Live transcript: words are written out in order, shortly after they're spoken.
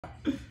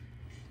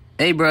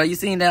Hey, bro, you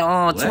seen that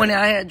 20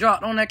 I had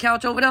dropped on that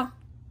couch over there?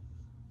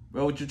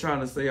 Bro, what you trying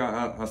to say?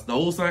 I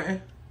stole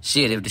something?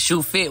 Shit, if the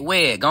shoe fit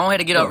wet, go ahead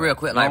and get up real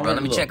quick, like, bro.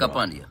 Let me check up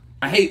under you.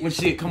 I hate when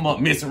shit come up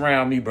messing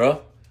around me,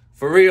 bro.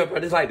 For real, bro.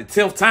 This like the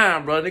 10th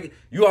time, bro. Nigga,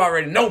 you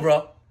already know,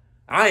 bro.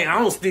 I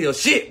don't steal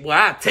shit, boy.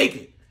 I take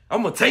it.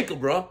 I'm gonna take it,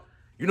 bro.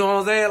 You know what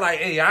I'm saying? Like,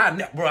 hey, I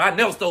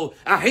never stole.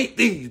 I hate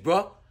these,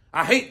 bro.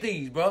 I hate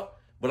these, bro.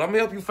 But I'm gonna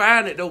help you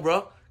find it, though,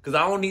 bro. Because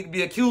I don't need to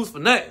be accused for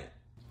nothing.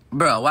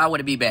 Bro, why would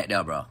it be back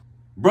there, bro?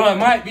 Bro, it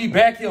might be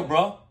back here,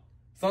 bro.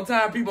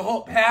 Sometimes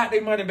people hide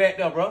their money back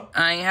there, bro.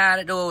 I ain't hide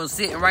it, though. It was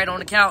sitting right on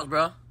the couch,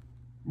 bro.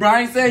 Bro,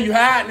 I ain't saying you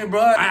hiding it,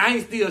 bro. I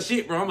ain't steal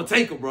shit, bro. I'm gonna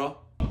take it, bro.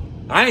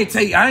 I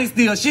ain't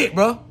steal shit,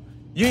 bro.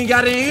 You ain't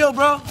got it in here,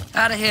 bro?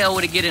 How the hell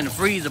would it get in the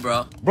freezer,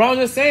 bro? Bro, I'm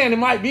just saying, it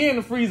might be in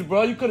the freezer,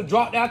 bro. You could have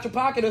dropped it out your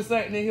pocket or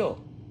something in here.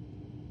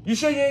 You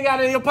sure you ain't got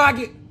it in your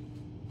pocket?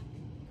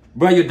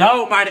 Bro, your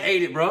dog might have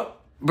ate it, bro.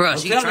 Bro,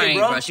 she trained,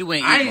 bro. She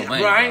wouldn't eat my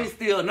money, bro. I ain't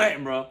steal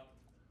nothing, bro.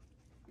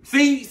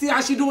 See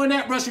how she doing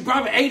that, bro? She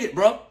probably ate it,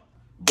 bro.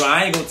 Bro,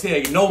 I ain't gonna tell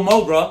you no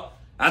more, bro.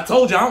 I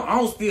told you, I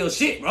don't steal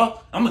shit, bro.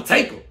 I'm gonna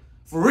take her.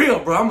 For real,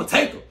 bro. I'm gonna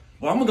take her.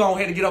 Well, I'm gonna go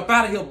ahead and get up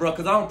out of here, bro,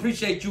 because I don't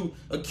appreciate you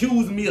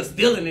accusing me of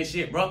stealing this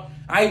shit, bro.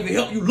 I even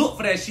help you look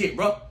for that shit,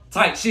 bro.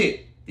 Type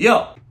shit.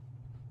 Yo.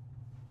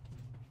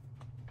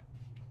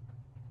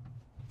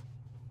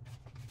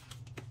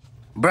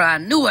 Bro, I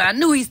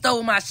knew he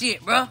stole my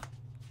shit, bro.